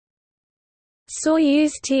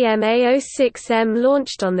Soyuz TMA-06M,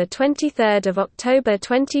 launched on 23 October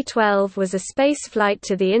 2012, was a spaceflight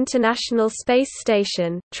to the International Space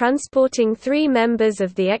Station, transporting 3 members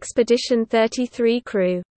of the Expedition 33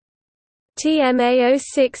 crew.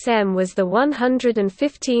 TMA-06M was the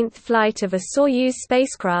 115th flight of a Soyuz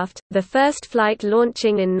spacecraft, the first flight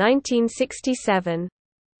launching in 1967.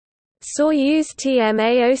 Soyuz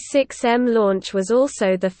TMA-06M launch was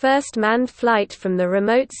also the first manned flight from the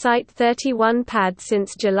remote Site 31 pad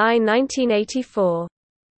since July 1984.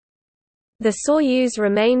 The Soyuz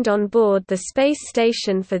remained on board the space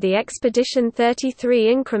station for the Expedition 33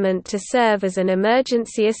 increment to serve as an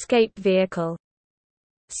emergency escape vehicle.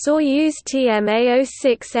 Soyuz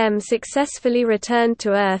TMA-06M successfully returned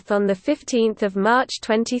to Earth on 15 March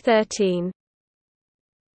 2013.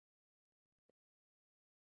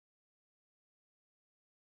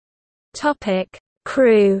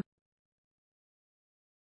 Crew.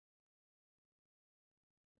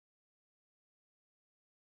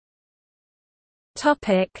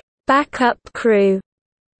 Backup crew.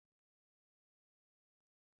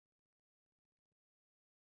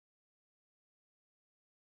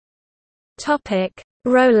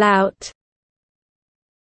 Rollout.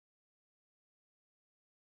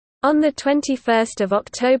 On 21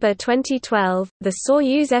 October 2012, the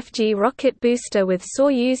Soyuz FG rocket booster with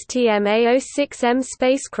Soyuz TMA-06M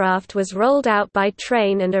spacecraft was rolled out by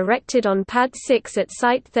train and erected on Pad 6 at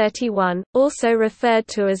Site 31, also referred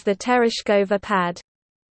to as the Tereshkova pad.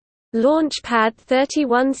 Launch Pad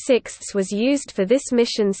 31/6 was used for this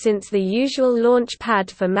mission since the usual launch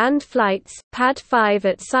pad for manned flights, Pad 5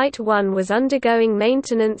 at Site 1, was undergoing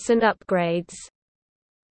maintenance and upgrades.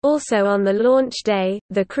 Also on the launch day,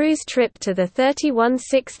 the crew's trip to the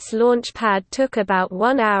 31/6 launch pad took about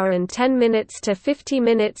 1 hour and 10 minutes to 50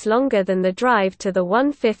 minutes longer than the drive to the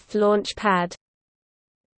 1/5 launch pad.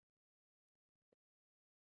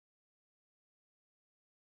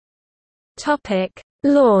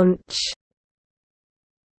 Launch.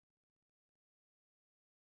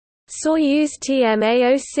 Soyuz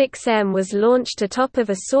TMA-06M was launched atop of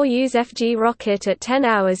a Soyuz FG rocket at 10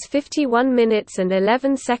 hours 51 minutes and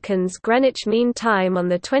 11 seconds Greenwich Mean Time on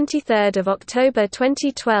 23 October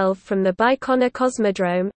 2012 from the Baikonur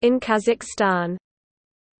Cosmodrome, in Kazakhstan.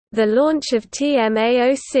 The launch of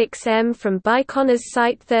TMA-06M from Baikonur's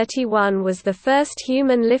Site 31 was the first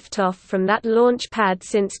human liftoff from that launch pad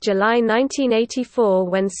since July 1984,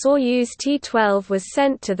 when Soyuz T-12 was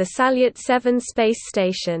sent to the Salyut 7 space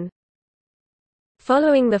station.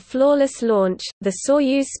 Following the flawless launch, the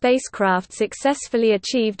Soyuz spacecraft successfully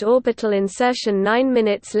achieved orbital insertion 9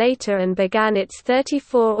 minutes later and began its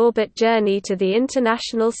 34-orbit journey to the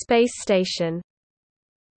International Space Station.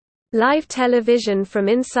 Live television from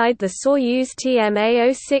inside the Soyuz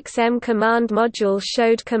TMA-06M command module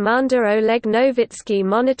showed Commander Oleg Novitsky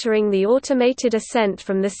monitoring the automated ascent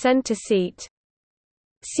from the center seat.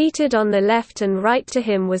 Seated on the left and right to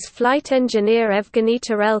him was flight engineer Evgeny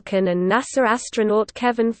Tarelkin and NASA astronaut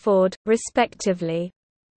Kevin Ford, respectively.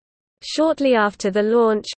 Shortly after the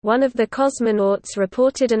launch, one of the cosmonauts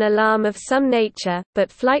reported an alarm of some nature,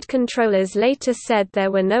 but flight controllers later said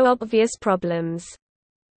there were no obvious problems.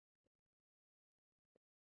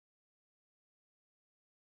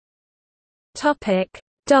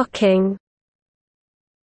 Docking.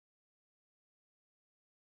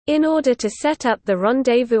 In order to set up the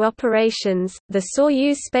rendezvous operations, the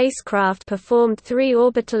Soyuz spacecraft performed 3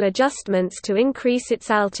 orbital adjustments to increase its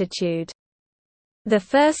altitude. The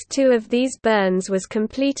first 2 of these burns was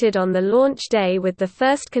completed on the launch day, with the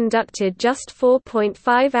first conducted just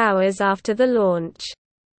 4.5 hours after the launch.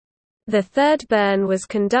 The third burn was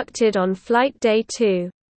conducted on flight day 2.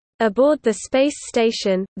 Aboard the space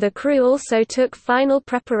station, the crew also took final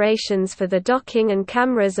preparations for the docking, and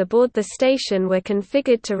cameras aboard the station were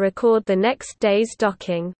configured to record the next day's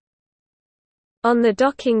docking. On the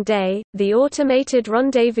docking day, the automated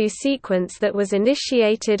rendezvous sequence that was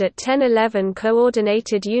initiated at 10:11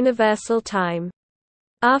 Coordinated Universal Time.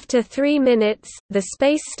 After 3 minutes, the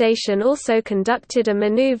space station also conducted a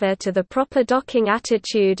maneuver to the proper docking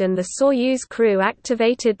attitude, and the Soyuz crew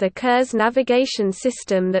activated the Kurs navigation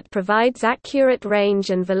system that provides accurate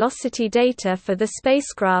range and velocity data for the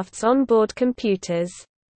spacecraft's onboard computers.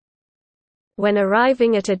 When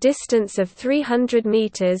arriving at a distance of 300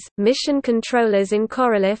 meters, mission controllers in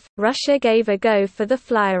Korolev, Russia gave a go for the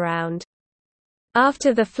flyaround.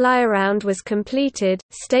 After the flyaround was completed,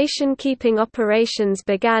 station-keeping operations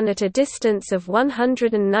began at a distance of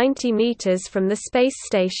 190 meters from the space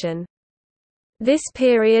station. This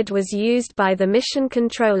period was used by the mission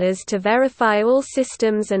controllers to verify all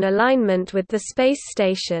systems and alignment with the space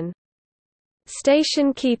station.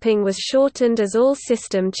 Station keeping was shortened as all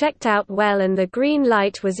system checked out well and the green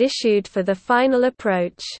light was issued for the final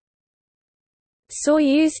approach.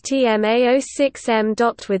 Soyuz TMA-06M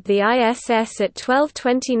docked with the ISS at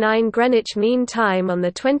 12:29 Greenwich Mean Time on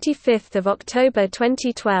 25 October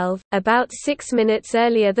 2012, about 6 minutes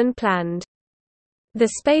earlier than planned. The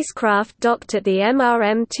spacecraft docked at the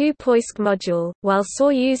MRM-2 Poisk module, while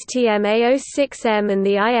Soyuz TMA-06M and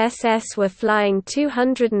the ISS were flying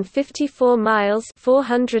 254 miles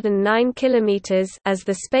 (409 kilometers) as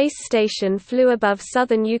the space station flew above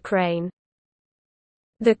southern Ukraine.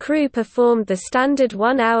 The crew performed the standard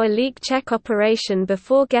 1-hour leak check operation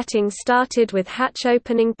before getting started with hatch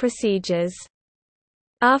opening procedures.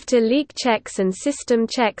 After leak checks and system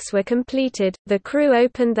checks were completed, the crew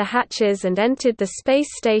opened the hatches and entered the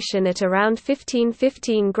space station at around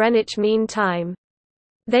 15:15 Greenwich Mean Time.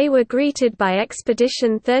 They were greeted by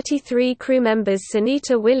Expedition 33 crew members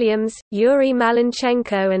Sunita Williams, Yuri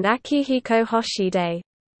Malenchenko and Akihiko Hoshide.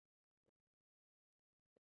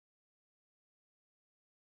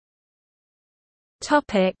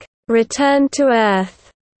 Return to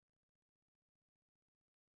Earth.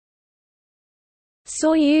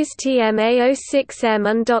 Soyuz TMA-06M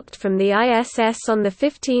undocked from the ISS on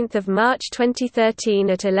 15 March 2013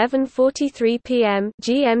 at 11:43 p.m.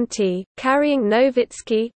 GMT, carrying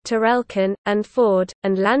Novitsky, Tarelkin, and Ford,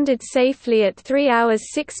 and landed safely at 3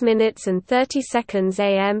 hours 6 minutes and 30 seconds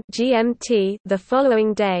a.m. GMT the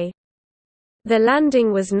following day. The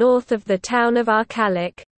landing was north of the town of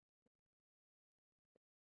Arkalik.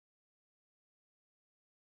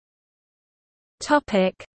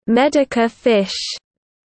 Medaka fish.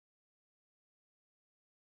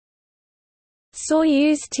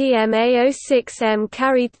 Soyuz TMA-06M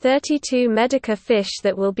carried 32 Medaka fish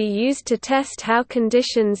that will be used to test how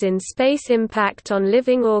conditions in space impact on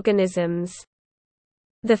living organisms.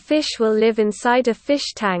 The fish will live inside a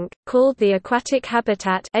fish tank, called the Aquatic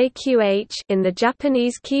Habitat (AQH), in the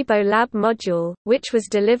Japanese Kibo Lab module, which was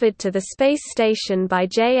delivered to the space station by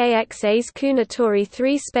JAXA's Kounotori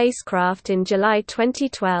 3 spacecraft in July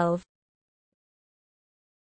 2012.